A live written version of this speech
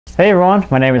Hey everyone,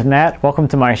 my name is Nat. Welcome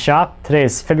to my shop. Today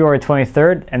is February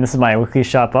 23rd and this is my weekly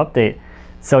shop update.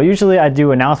 So usually I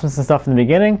do announcements and stuff in the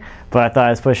beginning, but I thought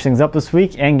I'd push things up this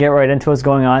week and get right into what's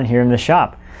going on here in the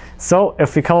shop. So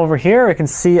if we come over here, we can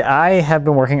see I have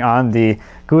been working on the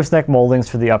gooseneck moldings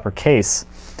for the upper case.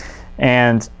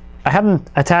 And I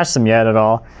haven't attached them yet at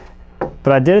all,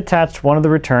 but I did attach one of the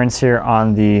returns here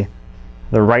on the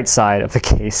right side of the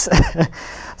case.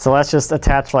 So let's just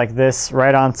attach like this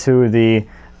right onto the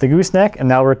gooseneck, and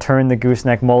now return the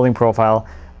gooseneck molding profile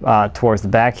towards the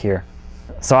back here.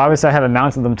 So obviously I haven't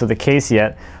mounted them to the case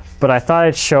yet, but I thought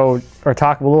I'd show or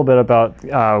talk a little bit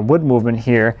about wood movement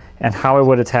here and how I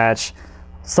would attach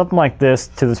something like this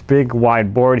to this big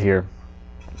wide board here.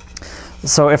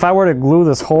 So if I were to glue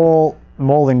this whole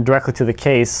molding directly to the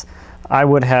case, I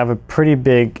would have a pretty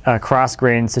big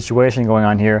cross-grain situation going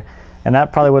on here, and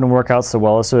that probably wouldn't work out so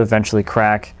well. This would eventually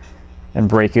crack and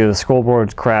break. Either the scroll board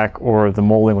would crack or the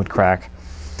molding would crack.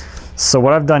 So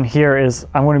what I've done here is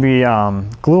I'm going to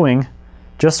be gluing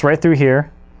just right through here,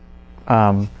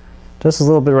 just a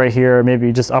little bit right here,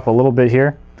 maybe just up a little bit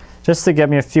here, just to get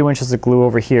me a few inches of glue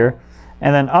over here.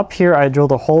 And then up here I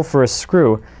drilled a hole for a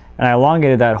screw, and I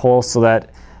elongated that hole so that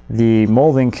the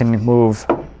molding can move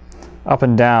up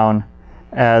and down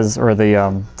or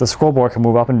the scroll board can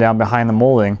move up and down behind the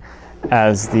molding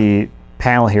as the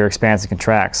panel here expands and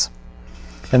contracts.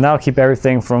 And that'll keep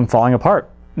everything from falling apart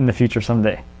in the future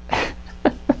someday.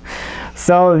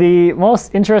 So the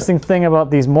most interesting thing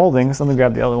about these moldings, let me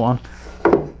grab the other one.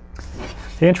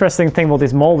 The interesting thing about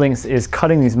these moldings is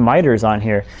cutting these miters on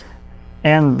here.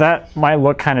 And that might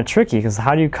look kind of tricky, because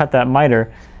how do you cut that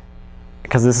miter?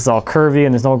 Because this is all curvy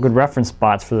and there's no good reference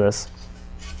spots for this.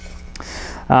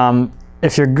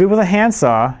 If you're good with a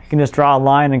handsaw, you can just draw a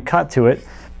line and cut to it.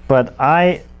 But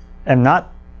I am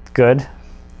not good.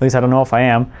 At least I don't know if I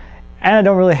am, and I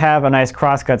don't really have a nice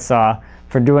crosscut saw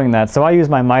for doing that, so I use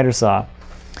my miter saw.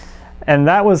 And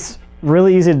that was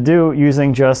really easy to do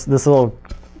using just this little,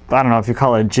 I don't know if you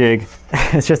call it a jig,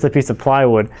 it's just a piece of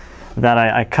plywood that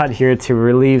I cut here to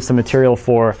relieve some material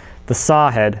for the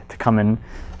saw head to come in.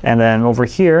 And then over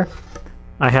here,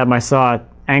 I had my saw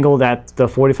angled at the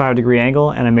 45-degree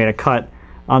angle, and I made a cut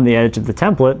on the edge of the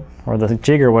template, or the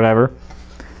jig or whatever.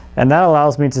 And that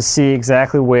allows me to see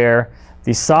exactly where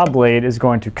the saw blade is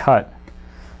going to cut.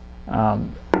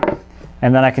 And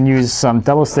then I can use some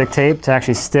double stick tape to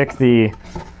actually stick the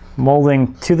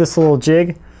molding to this little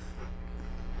jig,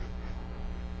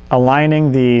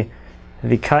 aligning the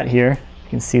cut here. You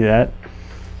can see that.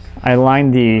 I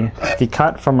aligned the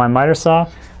cut from my miter saw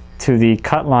to the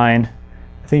cut line.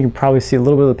 I think you can probably see a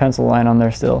little bit of the pencil line on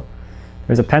there still.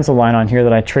 There's a pencil line on here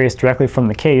that I traced directly from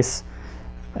the case,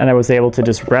 and I was able to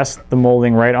just rest the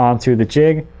molding right onto the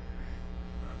jig.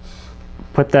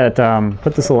 Put this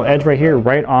little edge right here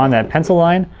right on that pencil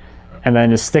line, and then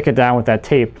just stick it down with that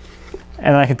tape. And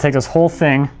then I can take this whole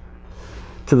thing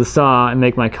to the saw and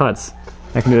make my cuts.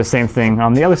 I can do the same thing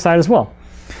on the other side as well.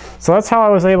 So that's how I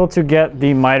was able to get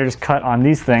the miters cut on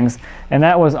these things. And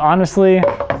that was honestly,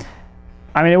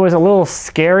 I mean, it was a little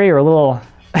scary or a little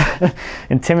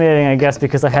intimidating, I guess,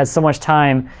 because I had so much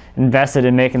time invested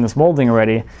in making this molding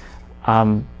already.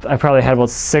 I probably had about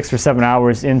 6 or 7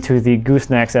 hours into the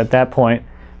goosenecks at that point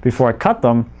before I cut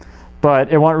them,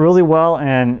 but it went really well,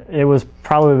 and it was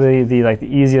probably the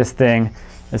easiest thing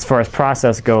as far as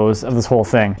process goes of this whole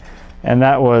thing. And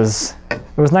it was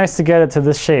nice to get it to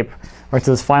this shape, or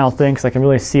to this final thing, because I can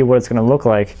really see what it's going to look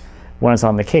like when it's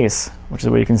on the case, which is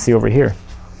what you can see over here.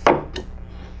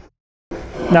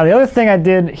 Now the other thing I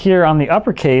did here on the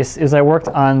upper case is I worked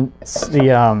on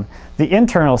the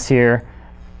internals here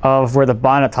of where the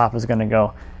bonnet top is going to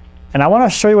go. And I want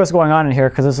to show you what's going on in here,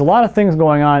 because there's a lot of things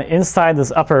going on inside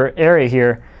this upper area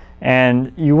here,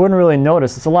 and you wouldn't really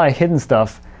notice. It's a lot of hidden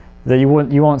stuff that you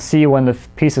won't see when the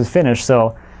piece is finished.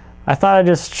 So I thought I'd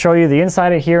just show you the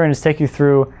inside of here and just take you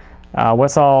through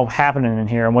what's all happening in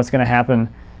here and what's going to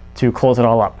happen to close it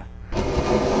all up.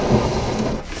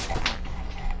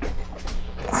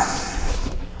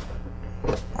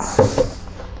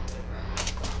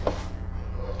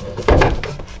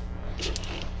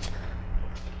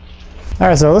 All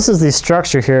right, so this is the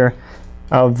structure here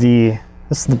of this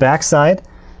is the back side,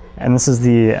 and this is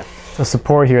the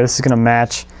support here. This is going to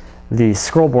match the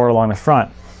scroll board along the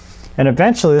front. And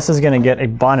eventually this is going to get a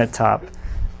bonnet top,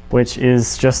 which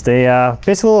is just a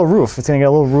basically a little roof. It's going to get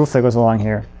a little roof that goes along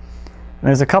here. And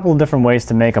there's a couple of different ways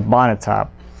to make a bonnet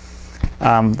top.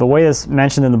 The way it's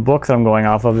mentioned in the book that I'm going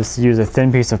off of is to use a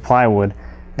thin piece of plywood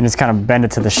and just kind of bend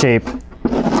it to the shape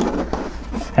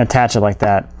and attach it like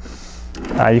that.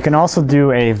 You can also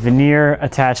do a veneer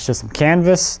attached to some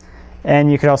canvas,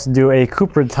 And you could also do a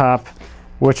coopered top,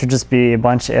 which would just be a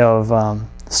bunch of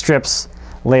strips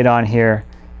laid on here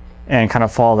and kind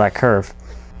of follow that curve.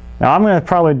 Now I'm going to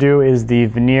probably do is the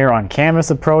veneer on canvas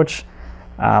approach.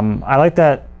 I like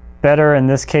that better in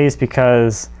this case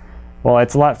because, well,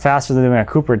 it's a lot faster than doing a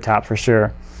coopered top for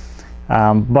sure.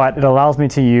 But it allows me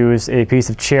to use a piece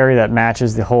of cherry that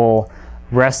matches the whole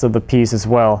rest of the piece as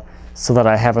well, so that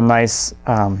I have a nice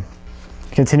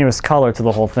continuous color to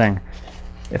the whole thing.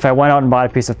 If I went out and bought a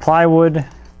piece of plywood,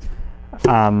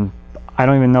 I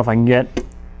don't even know if I can get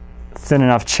thin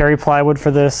enough cherry plywood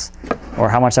for this, or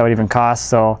how much that would even cost.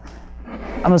 So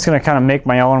I'm just going to kind of make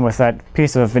my own with that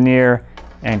piece of veneer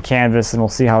and canvas, and we'll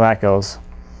see how that goes.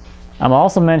 I'll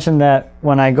also mention that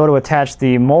when I go to attach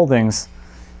the moldings,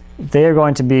 they are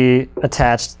going to be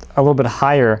attached a little bit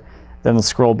higher than the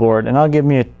scroll board, and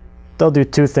they'll do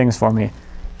two things for me.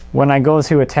 When I go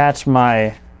to attach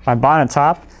my bonnet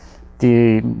top,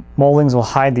 the moldings will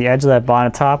hide the edge of that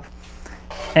bonnet top,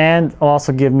 and will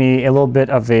also give me a little bit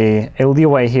of a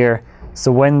leeway here,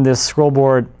 so when this scroll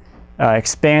board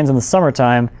expands in the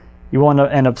summertime, you won't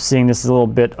end up seeing this little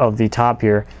bit of the top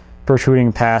here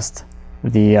protruding past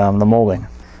the molding.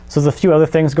 So there's a few other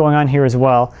things going on here as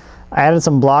well. I added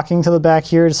some blocking to the back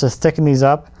here just to thicken these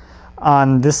up.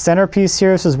 On this center piece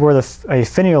here, this is where a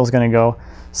finial is going to go.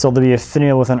 So there'll be a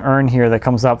finial with an urn here that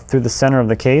comes up through the center of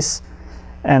the case.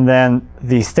 And then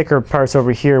the thicker parts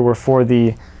over here were for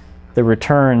the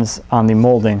returns on the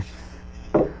molding.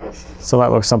 So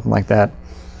that looks something like that,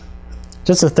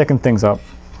 just to thicken things up.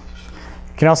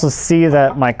 You can also see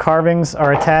that my carvings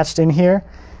are attached in here,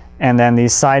 and then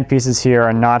these side pieces here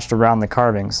are notched around the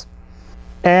carvings.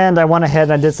 And I went ahead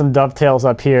and I did some dovetails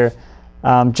up here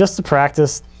just to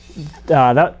practice.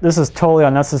 This is totally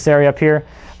unnecessary up here,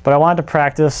 but I wanted to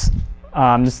practice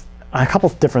just a couple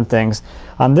of different things.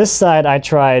 On this side, I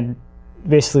tried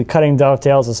basically cutting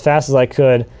dovetails as fast as I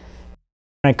could.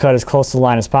 I cut as close to the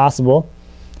line as possible,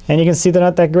 and you can see they're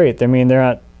not that great. I mean, they're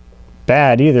not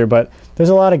bad either, but there's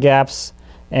a lot of gaps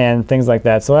and things like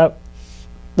that. So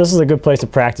this is a good place to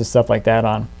practice stuff like that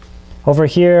on. Over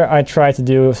here, I tried to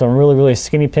do some really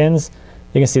skinny pins.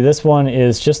 You can see this one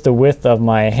is just the width of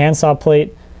my handsaw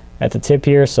plate at the tip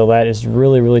here, so that is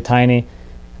really tiny.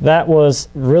 That was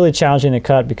really challenging to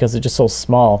cut because it's just so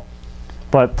small.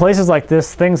 But places like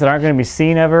this, things that aren't going to be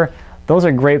seen ever, those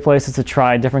are great places to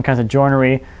try different kinds of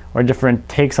joinery or different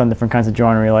takes on different kinds of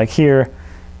joinery. Like here,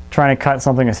 trying to cut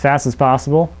something as fast as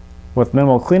possible with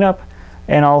minimal cleanup,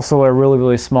 and also a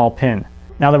really small pin.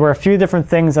 Now there were a few different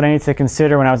things that I needed to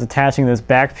consider when I was attaching this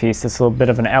back piece, this little bit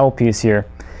of an L piece here,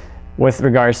 with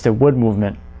regards to wood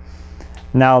movement.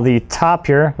 Now the top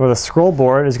here, where the scroll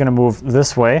board is going to move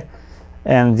this way,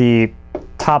 and the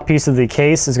top piece of the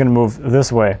case is going to move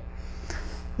this way.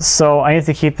 So I need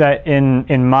to keep that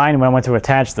in mind when I want to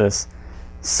attach this.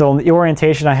 So the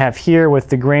orientation I have here with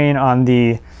the grain on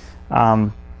the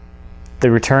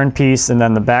return piece and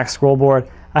then the back scroll board,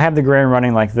 I have the grain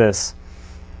running like this.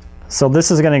 So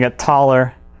this is going to get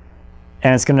taller,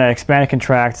 and it's going to expand and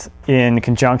contract in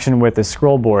conjunction with the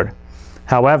scroll board.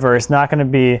 However, it's not going to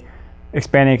be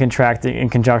expanding and contracting in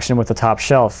conjunction with the top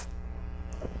shelf.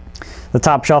 The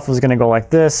top shelf is going to go like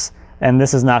this, and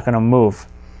this is not going to move.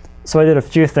 So I did a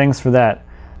few things for that.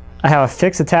 I have a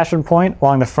fixed attachment point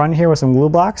along the front here with some glue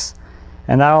blocks,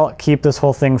 and that'll keep this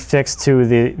whole thing fixed to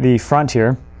the front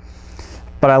here.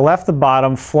 But I left the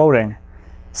bottom floating,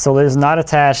 so it is not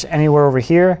attached anywhere over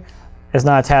here. It's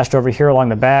not attached over here along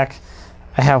the back.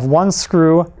 I have one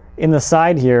screw in the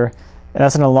side here, and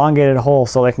that's an elongated hole,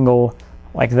 so they can go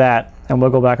like that and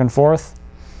wiggle back and forth,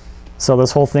 so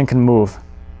this whole thing can move.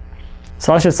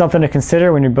 So that's just something to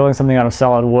consider when you're building something out of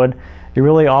solid wood. You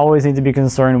really always need to be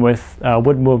concerned with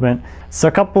wood movement. So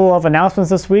a couple of announcements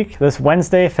this week. This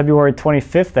Wednesday, February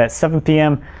 25th at 7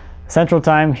 p.m. Central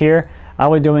Time here,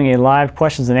 I'll be doing a live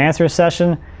questions and answers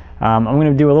session. I'm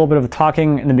going to do a little bit of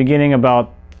talking in the beginning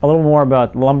about a little more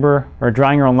about lumber or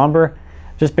drying your own lumber,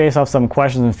 just based off some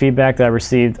questions and feedback that I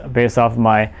received based off of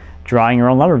my drying your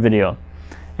own lumber video.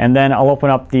 And then I'll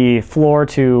open up the floor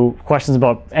to questions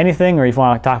about anything, or if you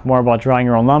want to talk more about drying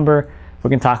your own lumber, we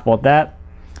can talk about that.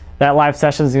 That live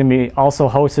session is going to be also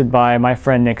hosted by my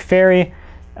friend Nick Ferry.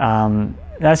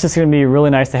 That's just going to be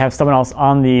really nice to have someone else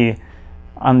on the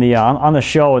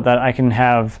show that I can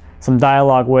have some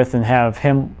dialogue with and have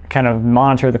him kind of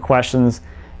monitor the questions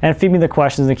and feed me the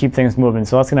questions and keep things moving.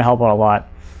 So that's going to help out a lot.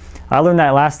 I learned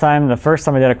that last time, the first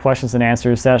time I did a questions and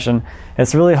answers session.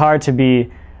 It's really hard to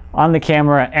be on the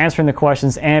camera answering the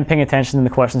questions and paying attention to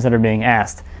the questions that are being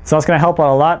asked. So that's going to help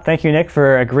out a lot. Thank you, Nick,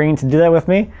 for agreeing to do that with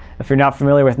me. If you're not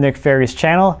familiar with Nick Ferry's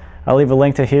channel, I'll leave a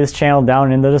link to his channel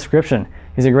down in the description.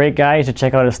 He's a great guy. You should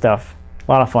check out his stuff.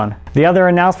 A lot of fun. The other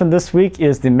announcement this week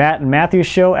is the Matt and Matthew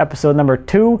Show. Episode number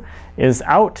 2 is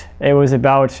out. It was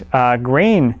about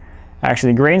grain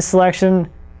selection,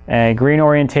 grain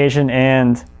orientation,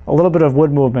 and a little bit of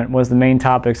wood movement was the main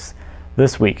topics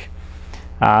this week.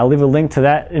 I'll leave a link to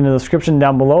that in the description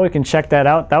down below. You can check that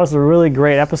out. That was a really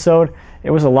great episode. It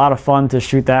was a lot of fun to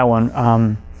shoot that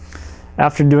one.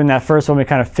 After doing that first one, we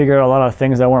kind of figured out a lot of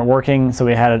things that weren't working, so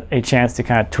we had a chance to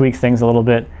kind of tweak things a little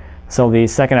bit. So the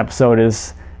second episode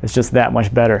is just that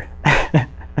much better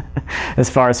as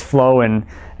far as flow and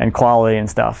quality and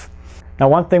stuff. Now,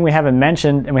 one thing we haven't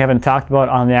mentioned and we haven't talked about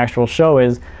on the actual show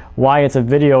is why it's a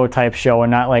video type show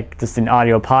and not like just an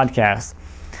audio podcast.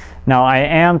 Now, I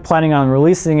am planning on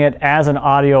releasing it as an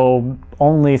audio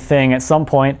only thing at some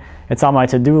point. It's on my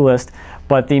to-do list,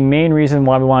 but the main reason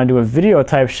why we want to do a video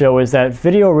type show is that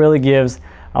video really gives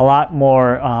a lot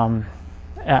more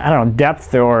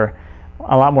depth or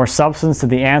a lot more substance to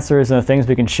the answers and the things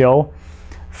we can show.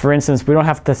 For instance, we don't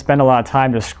have to spend a lot of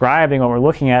time describing what we're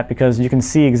looking at because you can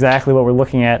see exactly what we're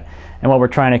looking at and what we're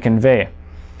trying to convey.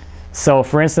 So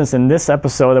for instance, in this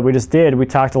episode that we just did, we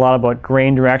talked a lot about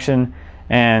grain direction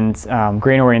and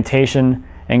grain orientation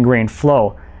and grain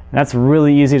flow. And that's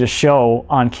really easy to show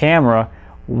on camera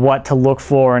what to look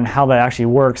for and how that actually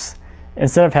works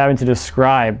instead of having to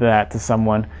describe that to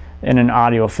someone in an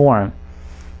audio form.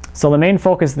 So the main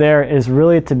focus there is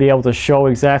really to be able to show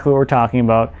exactly what we're talking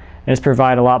about and just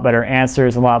provide a lot better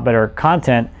answers, a lot better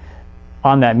content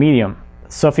on that medium.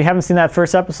 So if you haven't seen that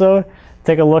first episode,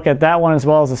 take a look at that one as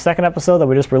well as the second episode that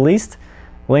we just released.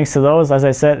 Links to those, as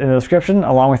I said in the description,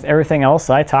 along with everything else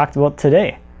I talked about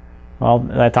today. Well,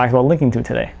 that I talked about linking to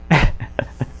today.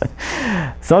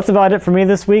 So that's about it for me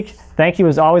this week. Thank you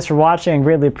as always for watching and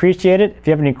greatly appreciate it. If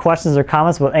you have any questions or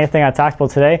comments about anything I talked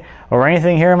about today or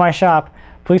anything here in my shop,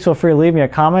 please feel free to leave me a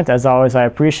comment. As always, I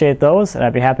appreciate those, and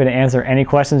I'd be happy to answer any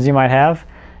questions you might have.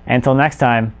 Until next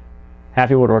time,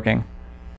 happy woodworking.